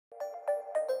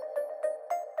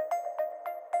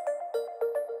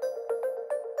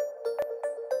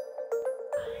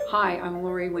Hi, I'm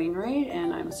Lori Wainwright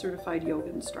and I'm a certified yoga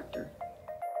instructor.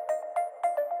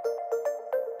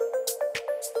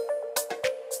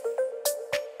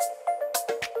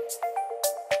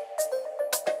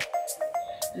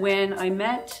 When I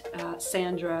met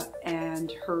Sandra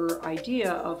and her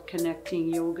idea of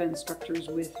connecting yoga instructors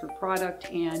with her product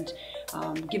and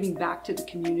giving back to the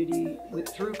community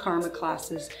through Karma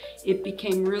classes, it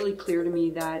became really clear to me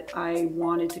that I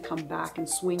wanted to come back and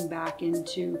swing back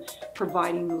into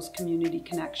providing those community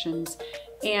connections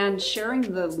and sharing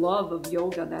the love of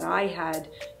yoga that I had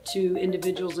to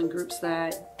individuals and groups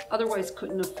that otherwise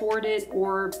couldn't afford it,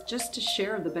 or just to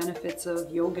share the benefits of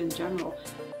yoga in general.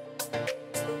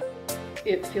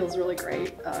 It feels really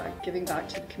great giving back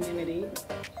to the community.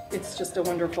 It's just a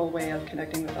wonderful way of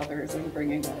connecting with others and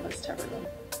bringing wellness to everyone.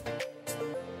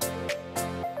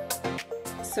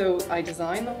 So I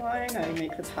design the line, I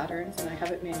make the patterns, and I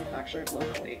have it manufactured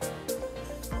locally.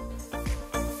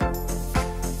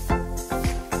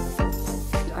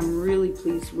 I'm really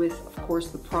pleased with, of course,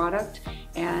 the product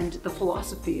and the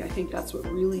philosophy. I think that's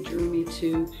what really drew me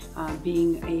to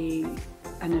being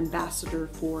an ambassador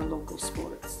for Loko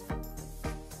Sports.